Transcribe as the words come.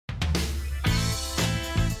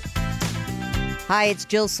Hi, it's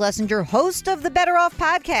Jill Schlesinger, host of the Better Off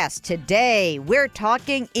podcast. Today, we're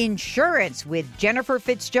talking insurance with Jennifer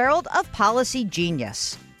Fitzgerald of Policy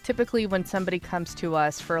Genius. Typically, when somebody comes to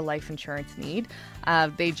us for a life insurance need,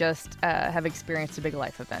 they just have experienced a big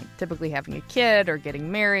life event, typically having a kid or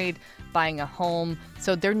getting married, buying a home.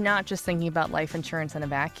 So they're not just thinking about life insurance in a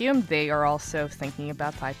vacuum. They are also thinking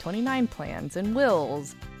about 529 plans and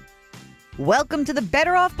wills. Welcome to the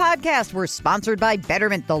Better Off podcast. We're sponsored by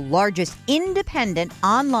Betterment, the largest independent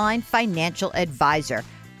online financial advisor.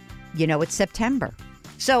 You know, it's September.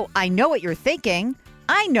 So I know what you're thinking.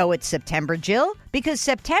 I know it's September, Jill, because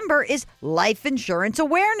September is Life Insurance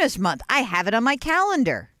Awareness Month. I have it on my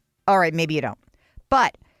calendar. All right, maybe you don't.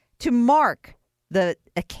 But to mark the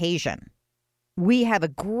occasion, we have a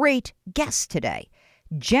great guest today.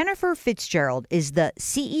 Jennifer Fitzgerald is the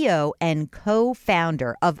CEO and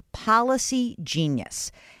co-founder of Policy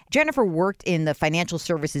Genius. Jennifer worked in the financial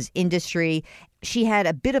services industry. She had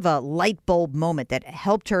a bit of a light bulb moment that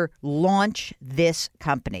helped her launch this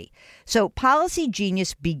company. So Policy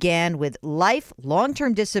Genius began with life,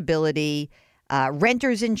 long-term disability,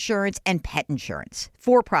 renter's insurance, and pet insurance,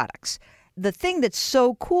 4 products. The thing that's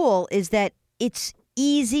so cool is that it's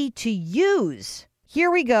easy to use. Here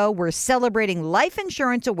we go. We're celebrating Life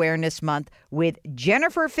Insurance Awareness Month with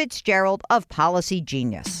Jennifer Fitzgerald of Policy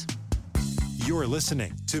Genius. You're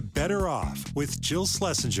listening to Better Off with Jill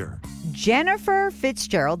Schlesinger. Jennifer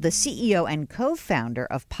Fitzgerald, the CEO and co-founder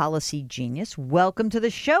of Policy Genius. Welcome to the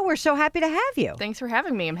show. We're so happy to have you. Thanks for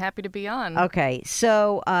having me. I'm happy to be on. Okay,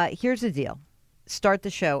 so here's the deal. Start the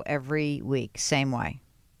show every week, same way.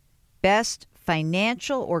 Best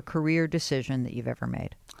financial or career decision that you've ever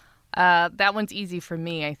made? That one's easy for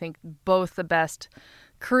me. I think both the best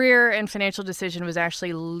career and financial decision was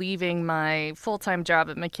actually leaving my full-time job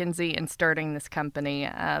at McKinsey and starting this company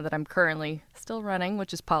that I'm currently still running,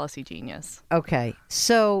 which is Policy Genius. Okay,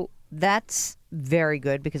 so that's very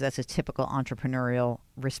good because that's a typical entrepreneurial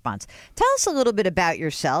response. Tell us a little bit about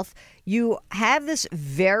yourself. You have this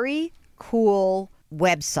very cool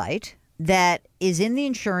website that is in the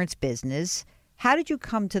insurance business. How did you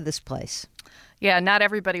come to this place? Yeah, not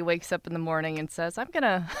everybody wakes up in the morning and says, I'm going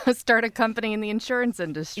to start a company in the insurance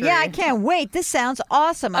industry. Yeah, I can't wait. This sounds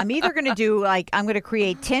awesome. I'm either going to do I'm going to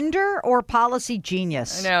create Tinder or Policy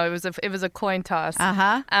Genius. I know, it was a coin toss.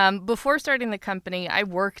 Before starting the company, I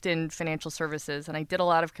worked in financial services and I did a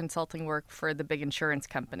lot of consulting work for the big insurance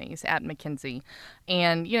companies at McKinsey.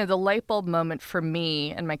 And, you know, the light bulb moment for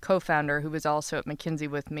me and my co-founder, who was also at McKinsey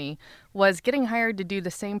with me, was getting hired to do the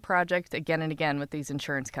same project again and again with these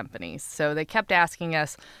insurance companies. So they kept asking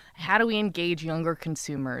us, how do we engage younger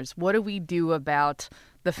consumers? What do we do about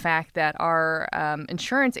the fact that our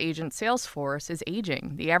insurance agent sales force is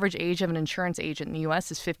aging? The average age of an insurance agent in the U.S.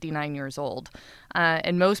 is 59 years old.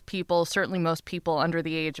 And most people, certainly most people under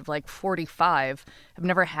the age of 45, have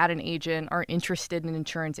never had an agent, aren't interested in an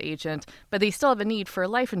insurance agent, but they still have a need for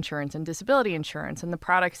life insurance and disability insurance and the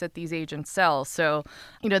products that these agents sell. So,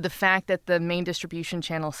 you know, the fact that the main distribution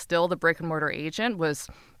channel, still the brick and mortar agent, was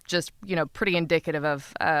just, you know, pretty indicative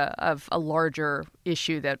of a larger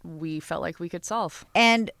issue that we felt like we could solve.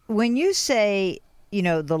 And when you say, you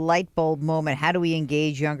know, the light bulb moment, how do we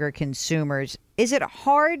engage younger consumers? Is it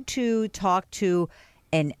hard to talk to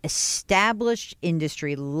an established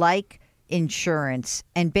industry like insurance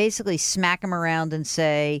and basically smack them around and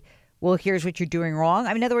say, well, here's what you're doing wrong? I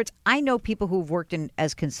mean, in other words, I know people who've worked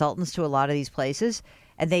as consultants to a lot of these places,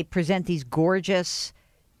 and they present these gorgeous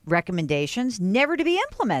recommendations never to be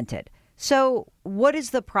implemented. So what is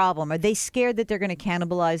the problem? Are they scared that they're going to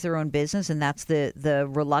cannibalize their own business, and that's the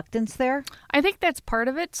reluctance there? I think that's part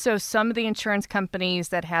of it. So some of the insurance companies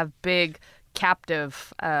that have big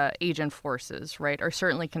captive agent forces, right, are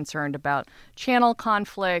certainly concerned about channel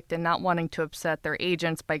conflict and not wanting to upset their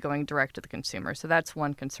agents by going direct to the consumer. So that's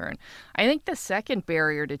one concern. I think the second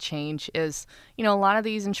barrier to change is, you know, a lot of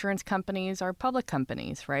these insurance companies are public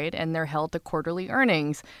companies, right, and they're held to quarterly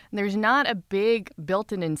earnings. And there's not a big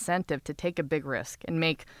built-in incentive to take a big risk and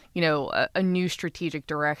make, you know, a new strategic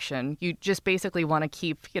direction. You just basically want to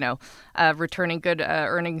keep, you know, returning good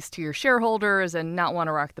earnings to your shareholders and not want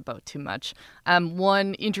to rock the boat too much.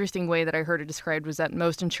 One interesting way that I heard it described was that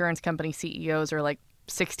most insurance company CEOs are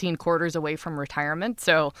 16 quarters away from retirement.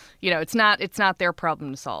 So, you know, it's not their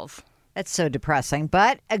problem to solve. That's so depressing,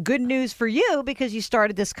 but a good news for you because you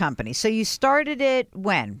started this company. So you started it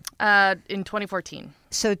when? In 2014.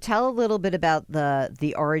 So tell a little bit about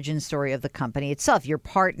the origin story of the company itself. Your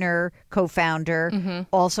partner, co-founder,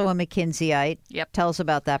 also a McKinseyite. Yep. Tell us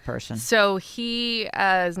about that person. So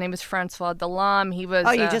his name is Francois Delam. He was.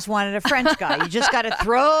 Oh, you just wanted a French guy. You just got to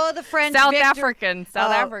throw the French. South African.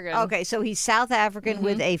 Okay, so he's South African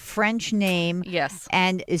with a French name. Yes.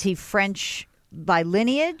 And is he French by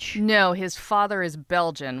lineage? No, his father is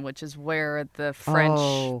Belgian, which is where the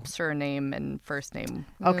French surname and first name.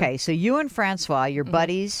 Okay, so you and Francois, you're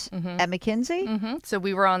buddies at McKinsey? So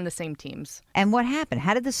we were on the same teams. And what happened?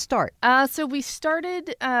 How did this start? So we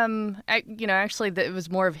started, actually, it was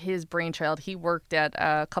more of his brainchild. He worked at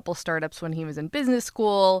a couple startups when he was in business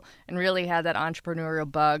school and really had that entrepreneurial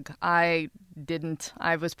bug. I didn't.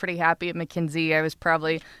 I was pretty happy at McKinsey. I was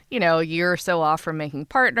probably, a year or so off from making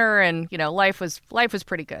partner, and life was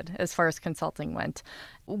pretty good as far as consulting went.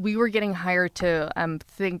 We were getting hired to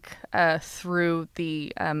think through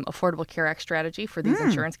the Affordable Care Act strategy for these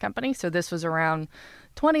insurance companies. So this was around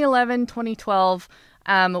 2011, 2012.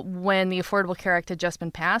 When the Affordable Care Act had just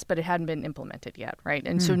been passed, but it hadn't been implemented yet, right?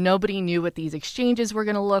 And so nobody knew what these exchanges were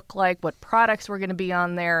going to look like, what products were going to be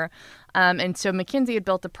on there. And so McKinsey had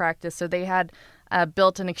built a practice. So they had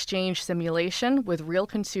built an exchange simulation with real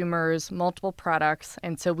consumers, multiple products.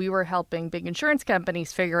 And so we were helping big insurance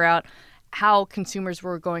companies figure out how consumers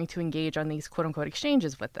were going to engage on these quote-unquote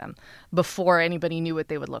exchanges with them before anybody knew what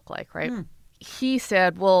they would look like, right? He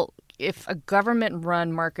said, well, if a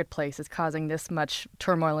government-run marketplace is causing this much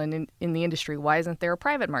turmoil in the industry, why isn't there a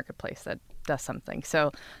private marketplace that does something?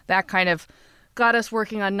 So that kind of got us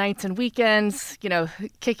working on nights and weekends,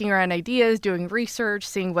 kicking around ideas, doing research,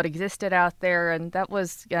 seeing what existed out there. And that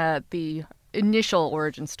was the initial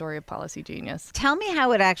origin story of Policy Genius. Tell me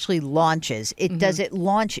how it actually launches. Does it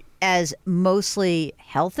launch as mostly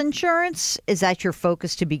health insurance? Is that your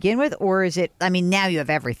focus to begin with? Or is it, now you have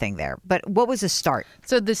everything there, but what was the start?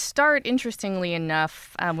 So the start, interestingly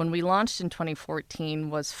enough, when we launched in 2014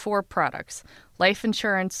 was 4 products: life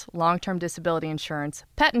insurance, long-term disability insurance,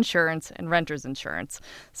 pet insurance, and renter's insurance.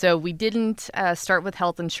 So we didn't start with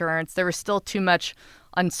health insurance. There was still too much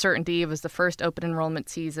uncertainty. It was the first open enrollment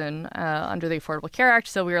season under the Affordable Care Act.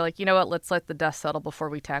 So we were like, you know what, let's let the dust settle before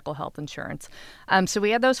we tackle health insurance. So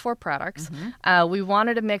we had those 4 products. We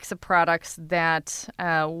wanted a mix of products that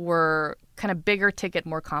were kind of bigger ticket,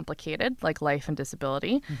 more complicated, like life and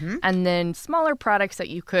disability, and then smaller products that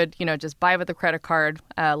you could, just buy with a credit card,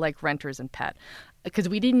 like renters and pet. Because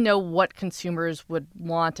we didn't know what consumers would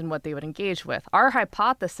want and what they would engage with. Our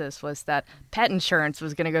hypothesis was that pet insurance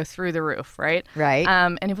was going to go through the roof, right? Right.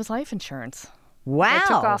 And it was life insurance. Wow. It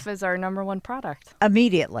took off as our number 1 product.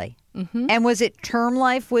 Immediately. And was it Term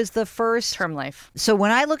Life was the first? Term Life. So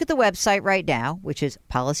when I look at the website right now, which is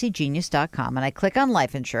policygenius.com, and I click on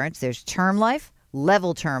life insurance, there's Term Life,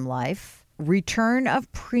 Level Term Life, Return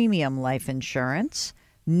of Premium Life Insurance,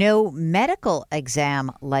 No Medical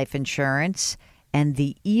Exam Life Insurance, and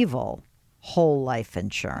the Evil Whole Life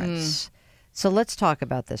Insurance. So let's talk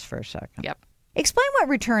about this for a second. Yep. Explain what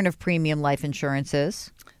Return of Premium Life Insurance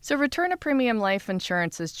is. So Return of Premium Life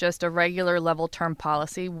Insurance is just a regular level term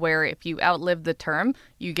policy where if you outlive the term,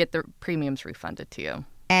 you get the premiums refunded to you.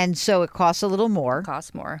 And so it costs a little more. It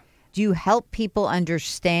costs more. Do you help people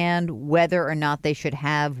understand whether or not they should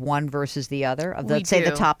have one versus the other? Of let's say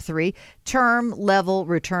the top 3. Term, level,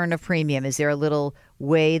 return of premium. Is there a little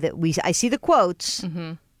way that I see the quotes,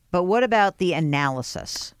 but what about the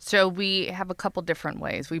analysis? So we have a couple different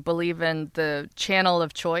ways. We believe in the channel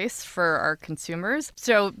of choice for our consumers.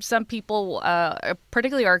 So some people,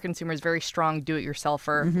 particularly our consumers, very strong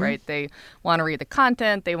do-it-yourselfer, right? They want to read the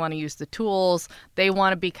content. They want to use the tools. They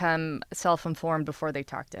want to become self-informed before they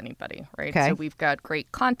talk to anybody, right? Okay. So we've got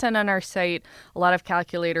great content on our site, a lot of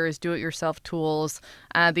calculators, do-it-yourself tools,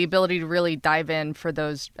 the ability to really dive in for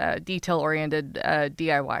those detail-oriented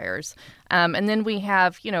DIYers. And then we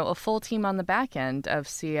have, a full team on the back end of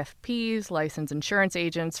CFPs, licensed insurance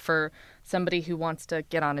agents for somebody who wants to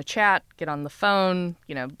get on a chat, get on the phone,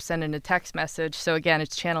 send in a text message. So again,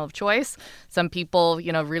 it's channel of choice. Some people,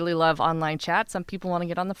 really love online chat. Some people want to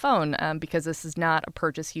get on the phone because this is not a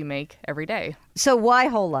purchase you make every day. So why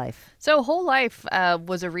Whole Life? So Whole Life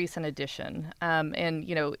was a recent addition. And,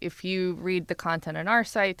 if you read the content on our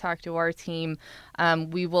site, talk to our team,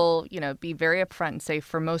 we will, be very upfront and say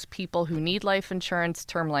for most people who need life insurance,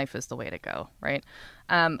 term life is the way to go, right?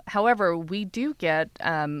 However, we do get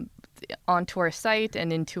onto our site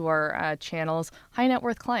and into our channels high net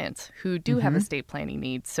worth clients who do have estate planning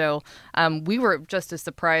needs. So we were just as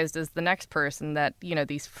surprised as the next person that,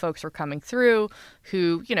 these folks were coming through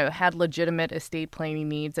who, had legitimate estate planning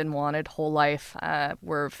needs and wanted whole life,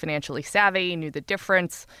 were financially savvy, knew the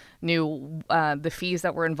difference, knew the fees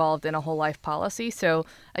that were involved in a whole life policy. So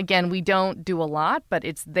again, we don't do a lot, but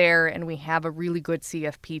it's there, and we have a really good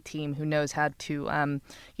CFP team who knows how to,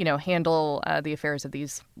 handle the affairs of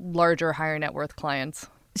these larger, higher net worth clients.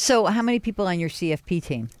 So how many people on your CFP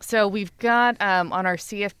team? So we've got on our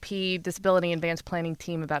CFP disability advanced planning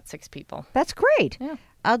team about 6 people. That's great. Yeah.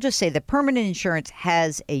 I'll just say that permanent insurance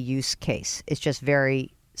has a use case. It's just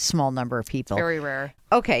very small number of people. It's very rare.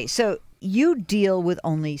 Okay, so you deal with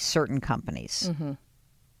only certain companies.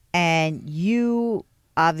 And you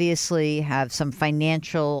obviously have some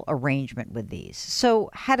financial arrangement with these.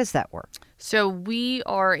 So how does that work? So we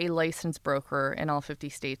are a licensed broker in all 50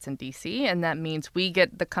 states and D.C., and that means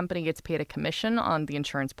the company gets paid a commission on the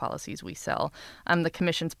insurance policies we sell. The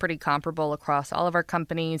commission's pretty comparable across all of our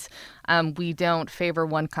companies. We don't favor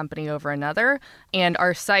one company over another, and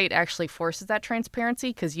our site actually forces that transparency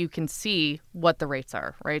because you can see what the rates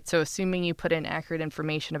are, right? So assuming you put in accurate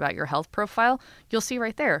information about your health profile, you'll see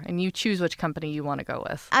right there, and you choose which company you want to go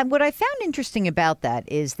with. What I found interesting about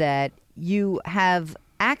that is that you have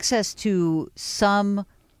access to some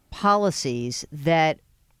policies that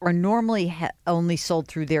are normally only sold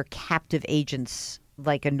through their captive agents,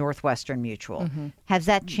 like a Northwestern Mutual. Has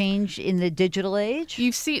that changed in the digital age?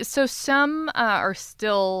 So some are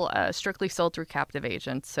still strictly sold through captive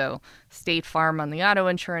agents. So State Farm on the auto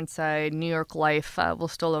insurance side, New York Life will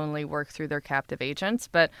still only work through their captive agents.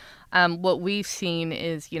 But what we've seen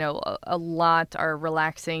is, a lot are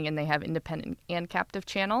relaxing and they have independent and captive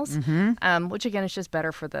channels, which again is just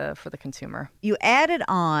better for the consumer. You added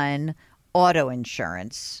on auto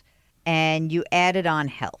insurance and you added on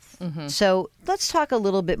health. So let's talk a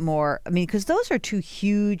little bit more. Because those are 2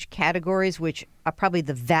 huge categories, which are probably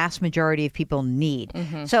the vast majority of people need.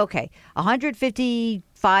 So,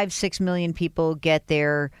 155-6 million people get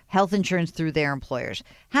their health insurance through their employers.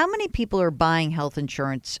 How many people are buying health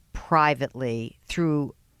insurance privately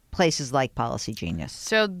through places like Policy Genius?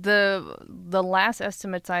 So the last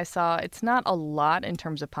estimates I saw, it's not a lot in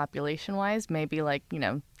terms of population-wise, maybe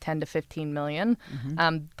 10 to 15 million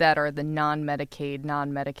that are the non-Medicaid,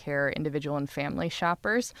 non-Medicare individual and family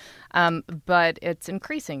shoppers. But it's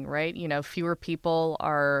increasing, right? Fewer people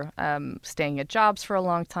are staying at jobs for a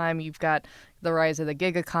long time. You've got the rise of the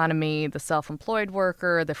gig economy, the self-employed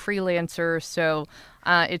worker, the freelancer. So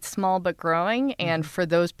it's small but growing. And for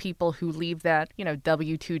those people who leave that,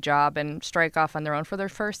 W-2 job and strike off on their own for their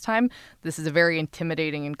first time, this is a very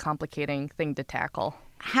intimidating and complicating thing to tackle.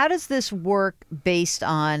 How does this work based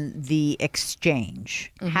on the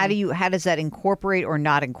exchange? How does that incorporate or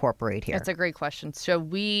not incorporate here? That's a great question. So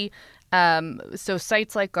so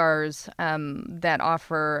sites like ours that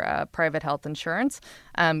offer private health insurance,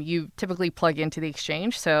 you typically plug into the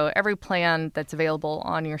exchange. So every plan that's available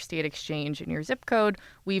on your state exchange and your zip code,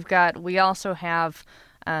 we also have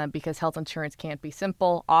because health insurance can't be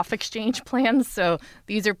simple, off-exchange plans. So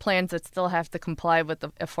these are plans that still have to comply with the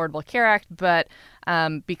Affordable Care Act, but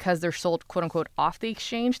because they're sold, quote-unquote, off the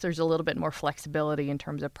exchange, there's a little bit more flexibility in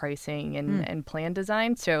terms of pricing and plan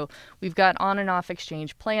design. So we've got on- and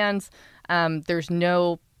off-exchange plans. There's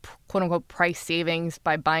no quote-unquote price savings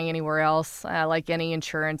by buying anywhere else. Like any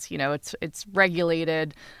insurance, it's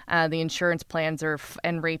regulated. The insurance plans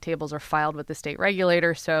and rate tables are filed with the state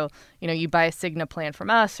regulator. So, you buy a Cigna plan from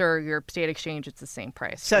us or your state exchange, it's the same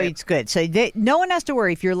price. So It's good. So no one has to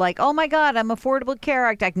worry. If you're like, oh my God, I'm Affordable Care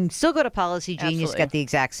Act, I can still go to Policy Genius, get the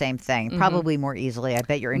exact same thing, probably more easily. I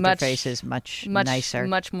bet your interface is much nicer.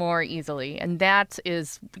 Much more easily. And that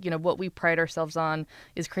is, what we pride ourselves on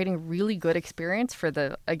is creating a really good experience for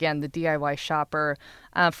the DIY shopper.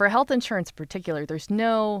 For health insurance in particular,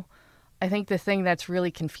 I think the thing that's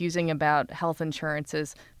really confusing about health insurance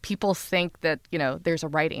is people think that, there's a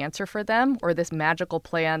right answer for them or this magical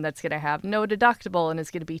plan that's going to have no deductible and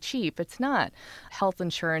is going to be cheap. It's not. Health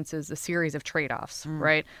insurance is a series of trade-offs,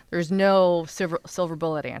 right? There's no silver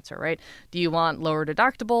bullet answer, right? Do you want lower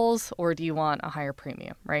deductibles or do you want a higher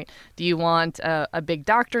premium, right? Do you want a big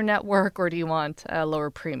doctor network or do you want a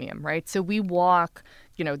lower premium, right? So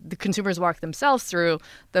the consumers walk themselves through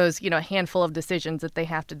those, handful of decisions that they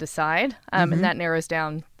have to decide. And that narrows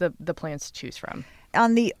down the plans to choose from.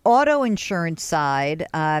 On the auto insurance side,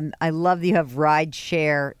 I love that you have ride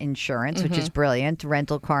share insurance, which is brilliant,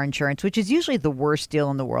 rental car insurance, which is usually the worst deal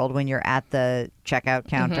in the world when you're at the checkout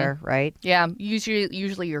counter, right? Yeah,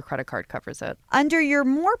 usually your credit card covers it. Under your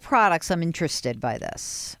more products, I'm interested by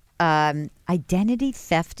this. identity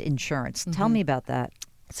theft insurance. Tell me about that.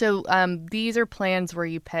 So these are plans where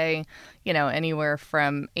you pay, anywhere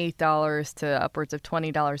from $8 to upwards of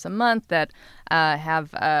 $20 a month that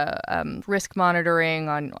have risk monitoring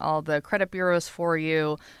on all the credit bureaus for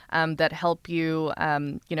you, that help you,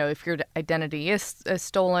 if your identity is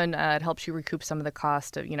stolen, it helps you recoup some of the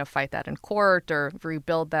cost of, fight that in court or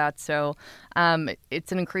rebuild that. So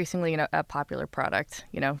it's an increasingly a popular product,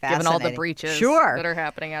 given all the breaches that are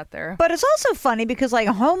happening out there. But it's also funny because like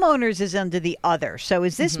homeowners is under the other. So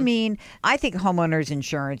does this mean, I think homeowners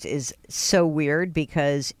insurance is so weird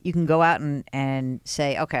because you can go out and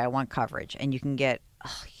say, okay, I want coverage, and you can get a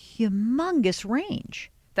humongous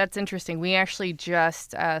range. That's interesting. We actually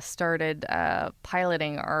just started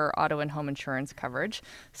piloting our auto and home insurance coverage.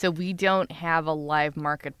 So we don't have a live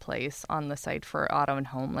marketplace on the site for auto and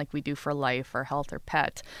home like we do for life or health or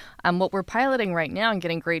pet. What we're piloting right now and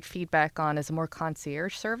getting great feedback on is a more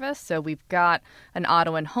concierge service. So we've got an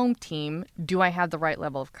auto and home team. Do I have the right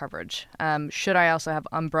level of coverage? Should I also have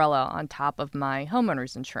umbrella on top of my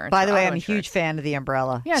homeowner's insurance? By the way, I'm a huge fan of the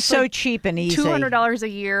umbrella. Yeah, so like cheap and easy. $200 a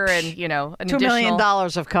year and, an $2 million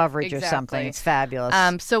of coverage or something. It's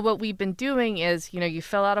fabulous. So what we've been doing is, you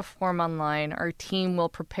fill out a form online. Our team will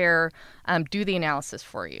prepare, do the analysis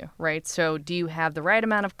for you, right? So do you have the right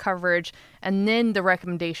amount of coverage? And then the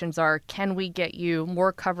recommendations are, can we get you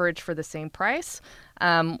more coverage for the same price?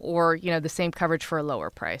 Or, the same coverage for a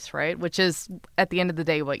lower price, right? Which is, at the end of the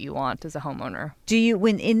day, what you want as a homeowner. Do you,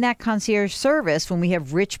 when in that concierge service, when we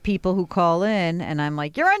have rich people who call in and I'm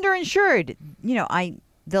like, you're underinsured,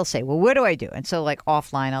 they'll say, well, what do I do? And so like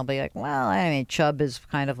offline, I'll be like, well, I mean, Chubb is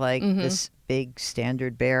kind of like this big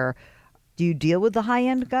standard bearer. Do you deal with the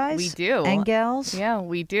high-end guys? We do. And gals? Yeah,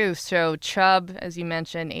 we do. So Chubb, as you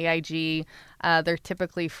mentioned, AIG, they're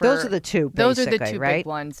typically for... Those are the two, Those are the two right? big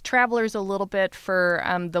ones. Travelers a little bit for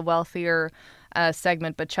the wealthier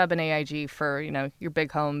segment, but Chubb and AIG for, your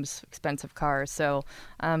big homes, expensive cars. So,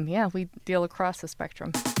 we deal across the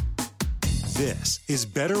spectrum. This is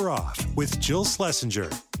Better Off with Jill Schlesinger.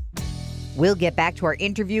 We'll get back to our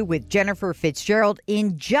interview with Jennifer Fitzgerald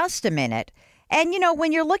in just a minute. And,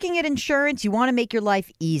 when you're looking at insurance, you want to make your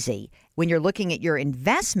life easy. When you're looking at your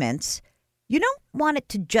investments, you don't want it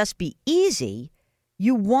to just be easy.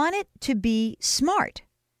 You want it to be smart.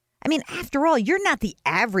 I mean, after all, you're not the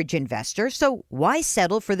average investor, so why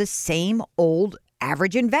settle for the same old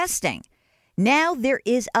average investing? Now there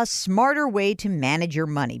is a smarter way to manage your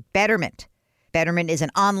money. Betterment. Betterment is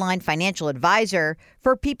an online financial advisor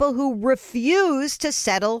for people who refuse to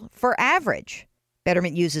settle for average.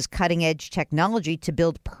 Betterment uses cutting-edge technology to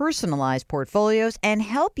build personalized portfolios and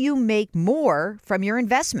help you make more from your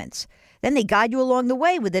investments. Then they guide you along the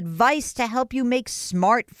way with advice to help you make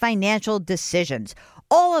smart financial decisions.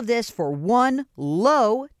 All of this for one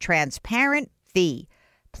low, transparent fee.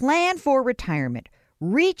 Plan for retirement.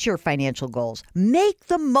 Reach your financial goals. Make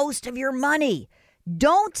the most of your money.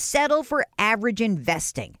 Don't settle for average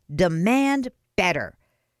investing. Demand better.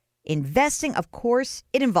 Investing, of course,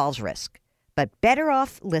 it involves risk. But Better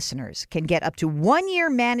Off listeners can get up to 1 year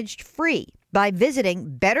managed free by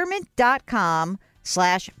visiting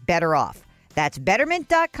betterment.com/betteroff. That's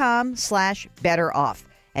betterment.com/betteroff.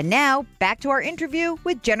 And now back to our interview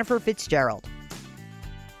with Jennifer Fitzgerald.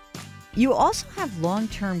 You also have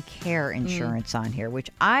long-term care insurance on here, which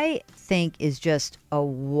I think is just a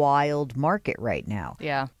wild market right now.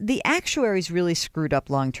 Yeah. The actuaries really screwed up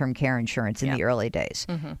long-term care insurance in the early days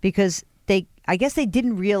because I guess they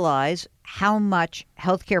didn't realize how much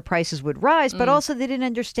healthcare prices would rise, but also they didn't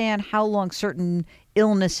understand how long certain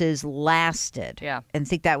illnesses lasted. Yeah. And I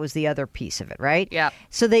think that was the other piece of it, right? Yeah.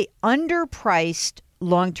 So they underpriced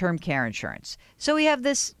long-term care insurance. So we have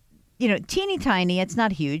this, teeny tiny, it's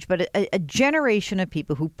not huge, but a generation of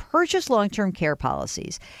people who purchase long-term care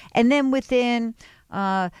policies. And then within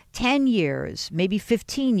 10 years, maybe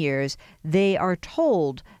 15 years, they are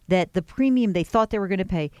told that the premium they thought they were going to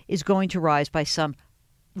pay is going to rise by some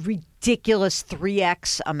ridiculous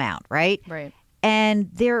 3x amount, right? Right. And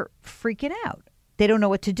they're freaking out. They don't know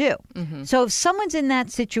what to do. So if someone's in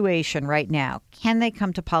that situation right now, can they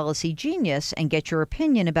come to Policy Genius and get your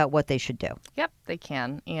opinion about what they should do? Yep, they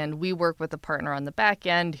can. And we work with a partner on the back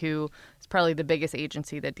end who It's probably the biggest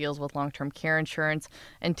agency that deals with long-term care insurance.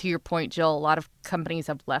 And to your point, Jill, a lot of companies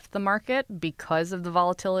have left the market because of the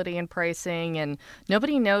volatility in pricing, and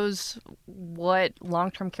nobody knows what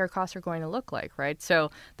long-term care costs are going to look like, right?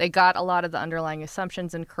 So they got a lot of the underlying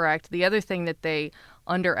assumptions incorrect. The other thing that they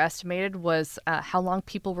underestimated was how long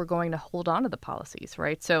people were going to hold on to the policies,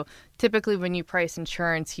 right? So typically when you price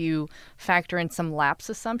insurance, you factor in some lapse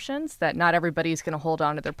assumptions that not everybody's going to hold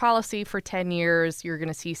on to their policy for 10 years. You're going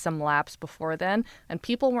to see some lapse before then. And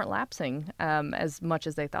people weren't lapsing as much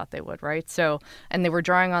as they thought they would, right? So, and they were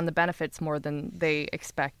drawing on the benefits more than they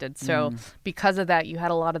expected. So because of that, you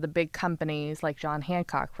had a lot of the big companies like John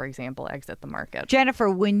Hancock, for example, exit the market. Jennifer,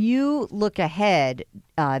 when you look ahead,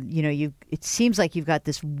 it seems like you've got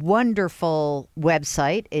this wonderful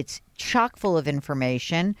website. It's chock full of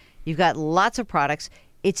information. You've got lots of products.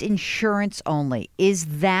 It's insurance only. Is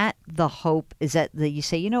that the hope? Is that you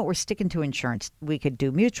say, we're sticking to insurance. We could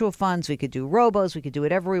do mutual funds. We could do robos. We could do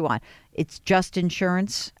whatever we want. It's just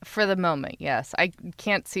insurance? For the moment, yes. I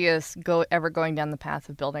can't see us ever going down the path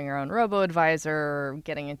of building our own robo-advisor or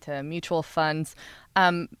getting into mutual funds.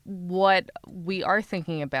 What we are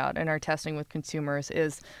thinking about in our testing with consumers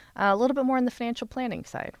is a little bit more on the financial planning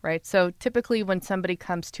side, right? So typically when somebody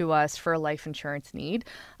comes to us for a life insurance need,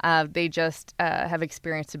 they just have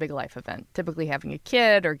experienced a big life event, typically having a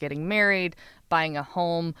kid or getting married, buying a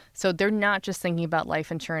home. So they're not just thinking about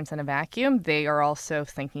life insurance in a vacuum. They are also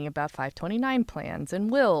thinking about 529 plans and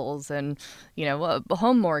wills and, a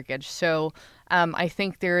home mortgage. So I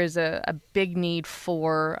think there is a big need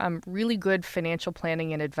for really good financial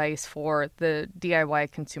planning and advice for the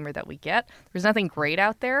DIY consumer that we get. There's nothing great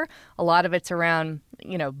out there. A lot of it's around,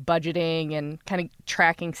 budgeting and kind of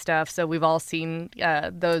tracking stuff. So we've all seen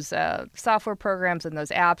those software programs and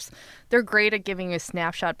those apps. They're great at giving you a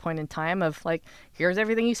snapshot point in time of like, here's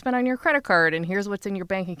everything you spent on your credit card and here's what's in your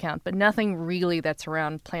bank account, but nothing really that's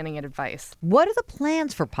around planning and advice. What are the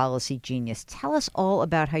plans for Policy Genius? Tell us all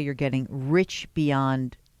about how you're getting rich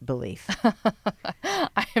beyond belief.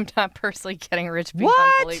 I am not personally getting rich beyond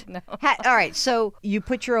belief. No. All right. So you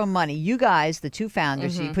put your own money. You guys, the two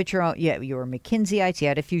founders, so you put your own. Yeah, you were McKinsey-ites. You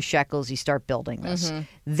had a few shekels. You start building this.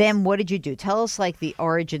 Then what did you do? Tell us like the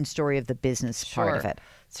origin story of the business part of it.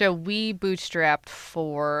 So we bootstrapped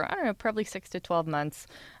for, probably 6 to 12 months,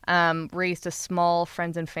 raised a small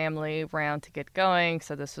friends and family round to get going.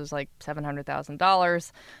 So this was like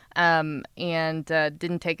 $700,000, and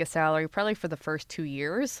didn't take a salary probably for the first 2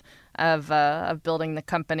 years of building the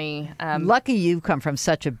company. Lucky you come from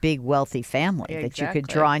such a big, wealthy family that you could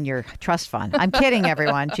draw on your trust fund. I'm kidding,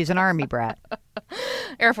 everyone. She's an Army brat.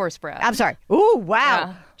 Air Force brat. I'm sorry. Ooh, wow.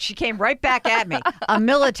 Yeah. She came right back at me. A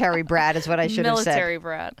military brat is what I should have said. Military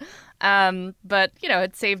brat. But,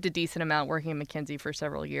 it saved a decent amount working at McKinsey for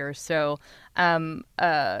several years. So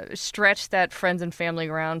stretched that friends and family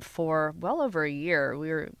around for well over a year. We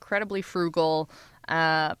were incredibly frugal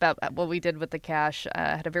about what we did with the cash.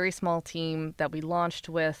 Had a very small team that we launched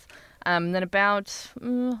with. Then about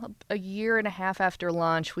a year and a half after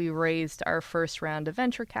launch, we raised our first round of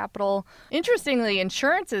venture capital. Interestingly,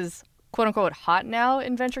 insurance is quote unquote hot now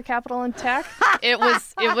in venture capital and tech. It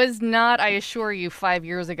was not, I assure you, 5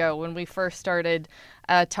 years ago when we first started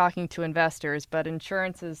talking to investors, but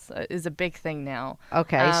insurance is a big thing now.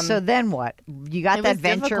 Okay, so then what? You got that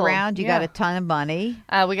venture round. You got a ton of money.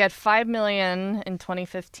 We got $5 million in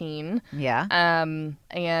 2015. Yeah.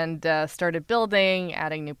 And started building,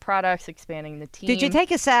 adding new products, expanding the team. Did you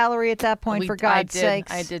take a salary at that point? For God's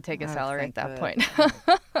sakes, I did take a salary at that point.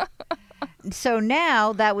 So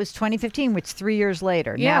now that was 2015, which 3 years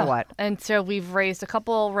later. Yeah. Now what? And so we've raised a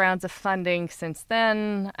couple rounds of funding since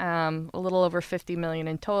then, a little over $50 million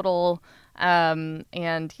in total. And,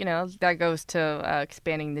 that goes to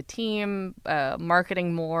expanding the team,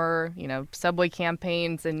 marketing more, subway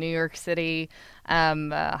campaigns in New York City,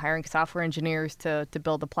 hiring software engineers to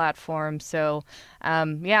build the platform. So,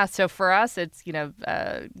 so for us, it's,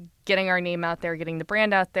 getting our name out there, getting the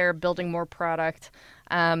brand out there, building more product,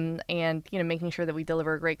 and, making sure that we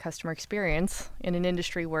deliver a great customer experience in an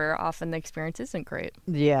industry where often the experience isn't great.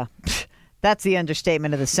 Yeah. That's the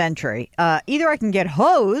understatement of the century. Either I can get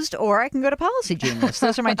hosed or I can go to Policy Genius.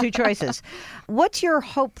 Those are my two choices. What's your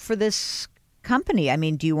hope for this company? I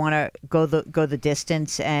mean, do you want to go the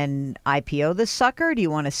distance and IPO this sucker? Do you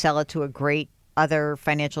want to sell it to a great other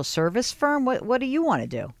financial service firm? What do you want to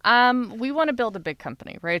do? We want to build a big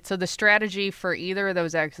company, right? So the strategy for either of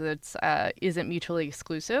those exits isn't mutually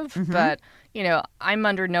exclusive, but I'm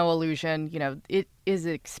under no illusion, it is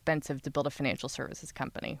expensive to build a financial services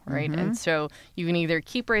company, right? Mm-hmm. And so you can either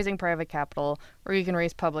keep raising private capital, or you can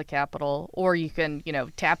raise public capital, or you can,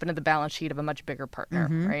 tap into the balance sheet of a much bigger partner,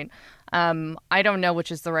 mm-hmm. right? I don't know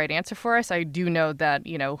which is the right answer for us. I do know that,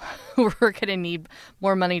 we're going to need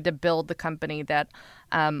more money to build the company that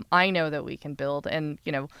I know that we can build. And,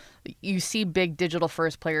 you see big digital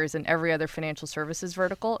first players in every other financial services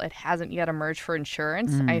vertical. It hasn't yet emerged for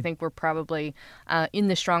insurance. I think we're probably in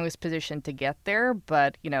the strongest position to get there.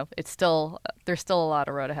 But, there's still a lot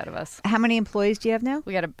of road ahead of us. How many employees do you have now?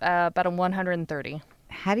 We got about 130.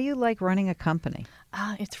 How do you like running a company?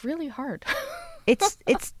 It's really hard. It's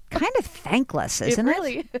kind of thankless, isn't it? It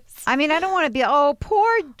really is. I mean, I don't want to be,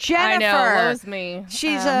 poor Jennifer. I know, woe's me.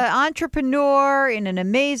 She's an entrepreneur in an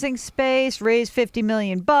amazing space, raised $50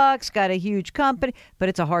 million, got a huge company, but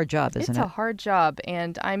it's a hard job, isn't it? It's a hard job,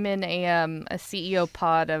 and I'm in a CEO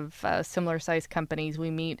pod of similar-sized companies. We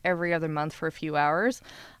meet every other month for a few hours,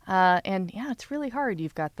 and it's really hard.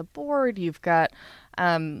 You've got the board, you've got,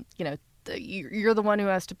 you're the one who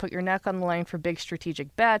has to put your neck on the line for big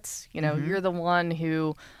strategic bets. Mm-hmm. You're the one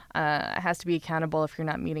who has to be accountable if you're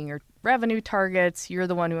not meeting your revenue targets. You're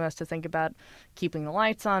the one who has to think about keeping the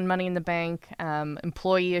lights on, money in the bank.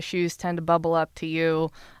 Employee issues tend to bubble up to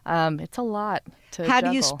you. It's a lot to How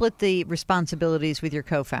juggle. Do you split the responsibilities with your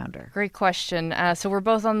co-founder? Great question. So we're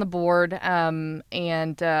both on the board, and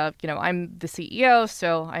I'm the CEO,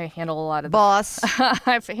 so I handle a lot of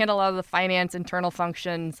I handle a lot of the finance, internal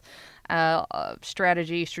functions,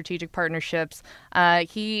 strategy, strategic partnerships.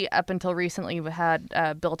 He, up until recently,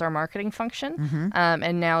 had built our marketing function, mm-hmm.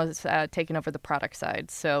 And now is taken over the product side.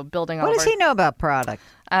 So building all. What does he know about product?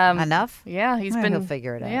 Enough? Yeah, he'll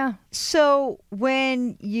figure it out. Yeah. So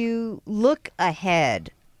when you look ahead,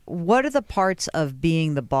 what are the parts of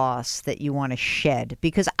being the boss that you want to shed?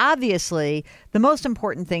 Because obviously, the most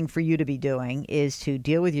important thing for you to be doing is to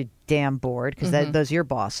deal with your damn board, because mm-hmm. those are your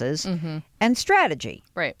bosses, mm-hmm. and strategy.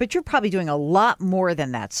 Right. But you're probably doing a lot more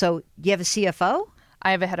than that. So you have a CFO?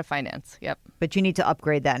 I have a head of finance, yep. But you need to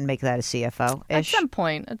upgrade that and make that a CFO-ish? At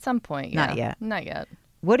some point, yeah. Not yet.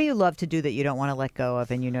 What do you love to do that you don't want to let go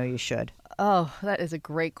of and you should? Oh, that is a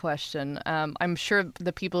great question. I'm sure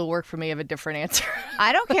the people who work for me have a different answer.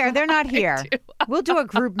 I don't care. They're not here. We'll do a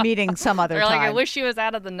group meeting some other time. They're like, I wish she was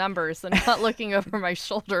out of the numbers and not looking over my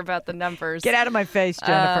shoulder about the numbers. Get out of my face,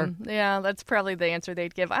 Jennifer. Yeah, that's probably the answer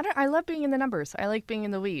they'd give. I love being in the numbers. I like being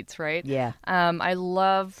in the weeds, right? Yeah. I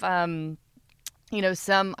love...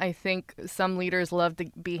 I think some leaders love to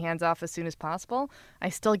be hands off as soon as possible. I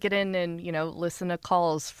still get in and, listen to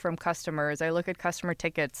calls from customers. I look at customer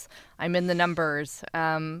tickets. I'm in the numbers.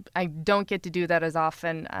 I don't get to do that as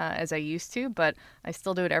often as I used to, but I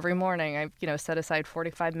still do it every morning. I, set aside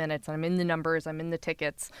 45 minutes. I'm in the numbers. I'm in the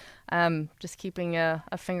tickets. Just keeping a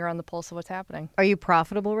finger on the pulse of what's happening. Are you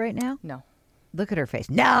profitable right now? No. Look at her face.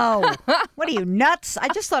 No. What are you, nuts? I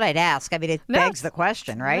just thought I'd ask. I mean, it begs the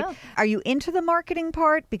question, right? No. Are you into the marketing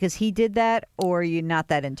part because he did that, or are you not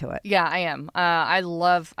that into it? Yeah, I am. I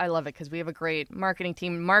love it because we have a great marketing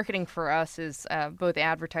team. Marketing for us is both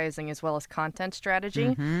advertising as well as content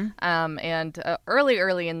strategy. Mm-hmm. And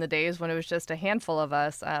early in the days when it was just a handful of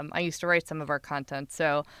us, I used to write some of our content.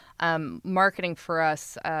 So marketing for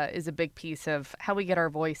us is a big piece of how we get our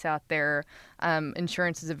voice out there.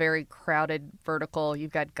 Insurance is a very crowded vertical.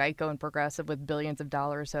 You've got Geico and Progressive with billions of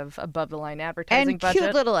dollars of above-the-line advertising budget.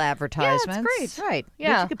 And cute little advertisements. Yeah, it's great. Right.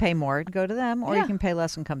 Yeah. You could pay more and go to them, or you can pay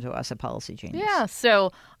less and come to us at Policy Genius. Yeah,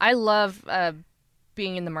 so I love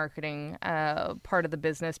being in the marketing part of the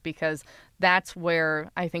business because that's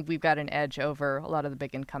where I think we've got an edge over a lot of the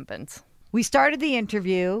big incumbents. We started the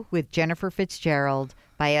interview with Jennifer Fitzgerald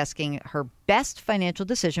by asking her best financial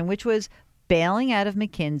decision, which was bailing out of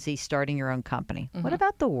McKinsey, starting your own company. Mm-hmm. What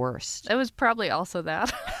about the worst? It was probably also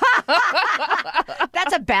that.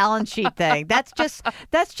 That's a balance sheet thing. That's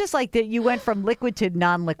just like that. You went from liquid to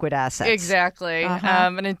non-liquid assets. Exactly.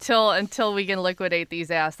 Uh-huh. And until we can liquidate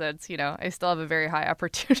these assets, I still have a very high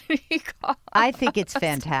opportunity cost. I think it's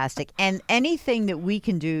fantastic. And anything that we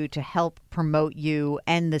can do to help promote you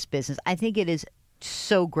and this business, I think it is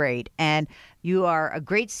so great. And you are a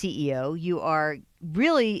great CEO. You are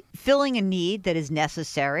really filling a need that is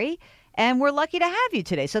necessary. And we're lucky to have you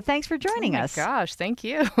today. So thanks for joining us. Oh my gosh, thank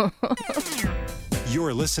you.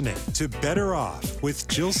 You're listening to Better Off with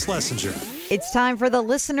Jill Schlesinger. It's time for the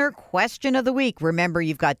listener question of the week. Remember,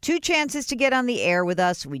 you've got 2 chances to get on the air with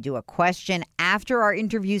us. We do a question after our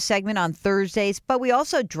interview segment on Thursdays, but we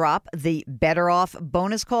also drop the Better Off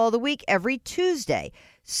bonus call of the week every Tuesday.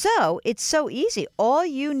 So it's so easy. All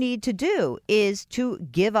you need to do is to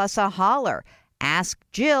give us a holler Ask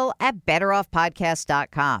Jill at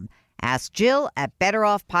betteroffpodcast.com. Ask Jill at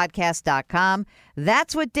betteroffpodcast.com.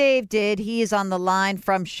 That's what Dave did. He is on the line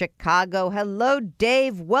from Chicago. Hello,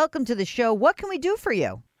 Dave. Welcome to the show. What can we do for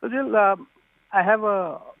you? So, Jill, I have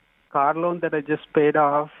a car loan that I just paid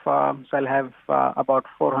off, so I'll have about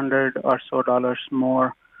 $400 or so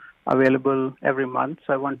more available every month.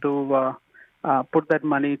 So I want to put that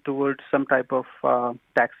money towards some type of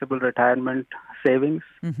taxable retirement savings.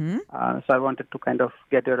 Mm-hmm. So I wanted to kind of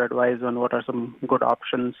get your advice on what are some good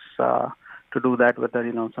options to do that, whether,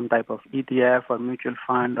 some type of ETF or mutual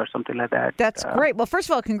fund or something like that. That's great. Well, first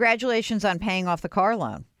of all, congratulations on paying off the car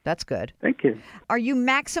loan. That's good. Thank you. Are you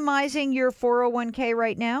maximizing your 401k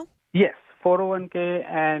right now? Yes, 401k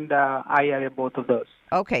and IRA, both of those.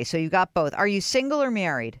 Okay, so you got both. Are you single or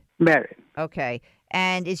married? Married. Okay.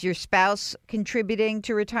 And is your spouse contributing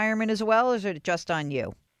to retirement as well, or is it just on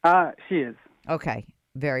you? She is. Okay,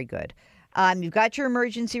 very good. You've got your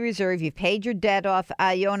emergency reserve. You've paid your debt off.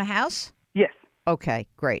 You own a house? Yes. Okay,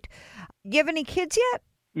 great. Do you have any kids yet?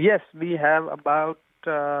 Yes, we have about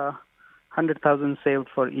 100,000 saved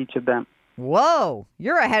for each of them. Whoa,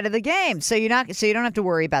 you're ahead of the game. So you don't have to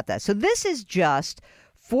worry about that. So this is just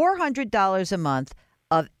 $400 a month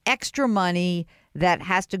of extra money that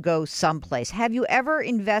has to go someplace. Have you ever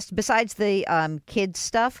invested, besides the kids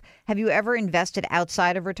stuff, have you ever invested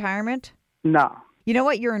outside of retirement? No. You know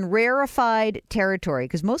what? You're in rarefied territory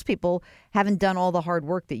because most people haven't done all the hard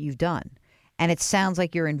work that you've done. And it sounds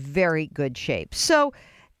like you're in very good shape. So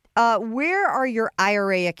where are your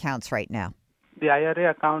IRA accounts right now? The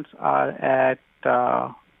IRA accounts are at,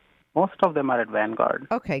 most of them are at Vanguard.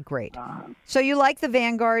 Okay, great. So you like the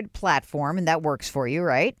Vanguard platform, and that works for you,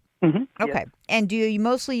 right? Mm-hmm. Okay. Yes. And do you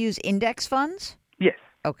mostly use index funds? Yes.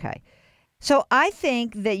 Okay. So I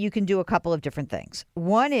think that you can do a couple of different things.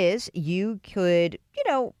 One is you could,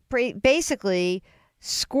 basically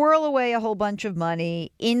squirrel away a whole bunch of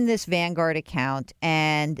money in this Vanguard account,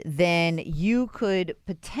 and then you could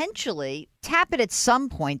potentially tap it at some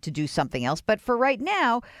point to do something else. But for right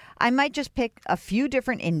now, I might just pick a few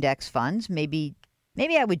different index funds. Maybe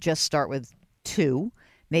I would just start with 2.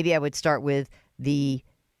 Maybe I would start with the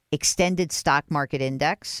extended stock market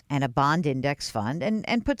index and a bond index fund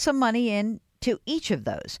and put some money in to each of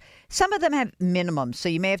those. Some of them have minimums, so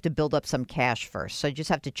you may have to build up some cash first. So you just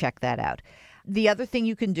have to check that out. The other thing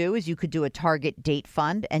you can do is you could do a target date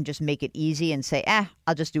fund and just make it easy and say,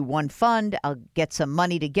 I'll just do one fund. I'll get some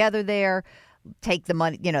money together there, take the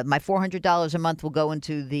money, my $400 a month will go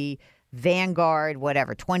into the Vanguard,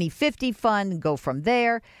 2050 fund, go from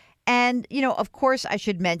there. And, of course, I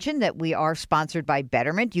should mention that we are sponsored by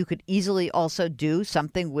Betterment. You could easily also do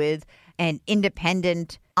something with an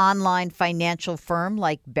independent online financial firm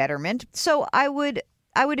like Betterment. So I would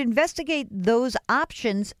investigate those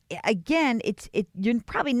options. Again, you're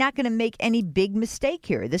probably not going to make any big mistake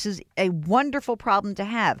here. This is a wonderful problem to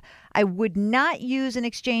have. I would not use an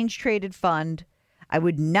exchange-traded fund. I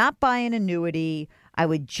would not buy an annuity. I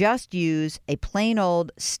would just use a plain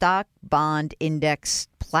old stock bond index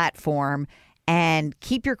platform and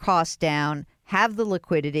keep your costs down, have the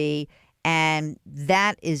liquidity, and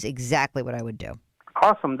that is exactly what I would do.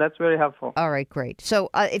 Awesome. That's very helpful. All right, great. So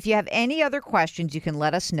if you have any other questions, you can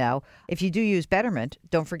let us know. If you do use Betterment,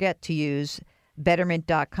 don't forget to use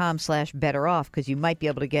betterment.com/betteroff because you might be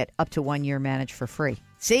able to get up to 1 year managed for free.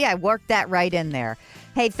 See, I worked that right in there.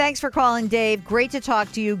 Hey, thanks for calling, Dave. Great to talk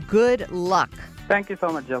to you. Good luck. Thank you so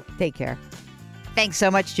much, Jill. Take care. Thanks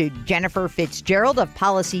so much to Jennifer Fitzgerald of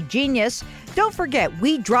Policy Genius. Don't forget,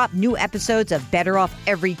 we drop new episodes of Better Off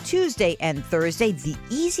every Tuesday and Thursday. The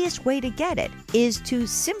easiest way to get it is to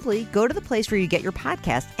simply go to the place where you get your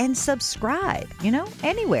podcast and subscribe,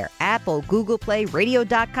 anywhere. Apple, Google Play,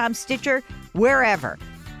 radio.com, Stitcher, wherever.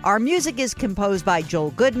 Our music is composed by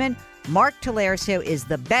Joel Goodman. Mark Talercio is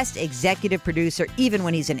the best executive producer, even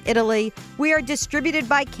when he's in Italy. We are distributed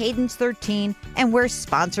by Cadence 13, and we're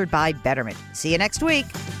sponsored by Betterment. See you next week.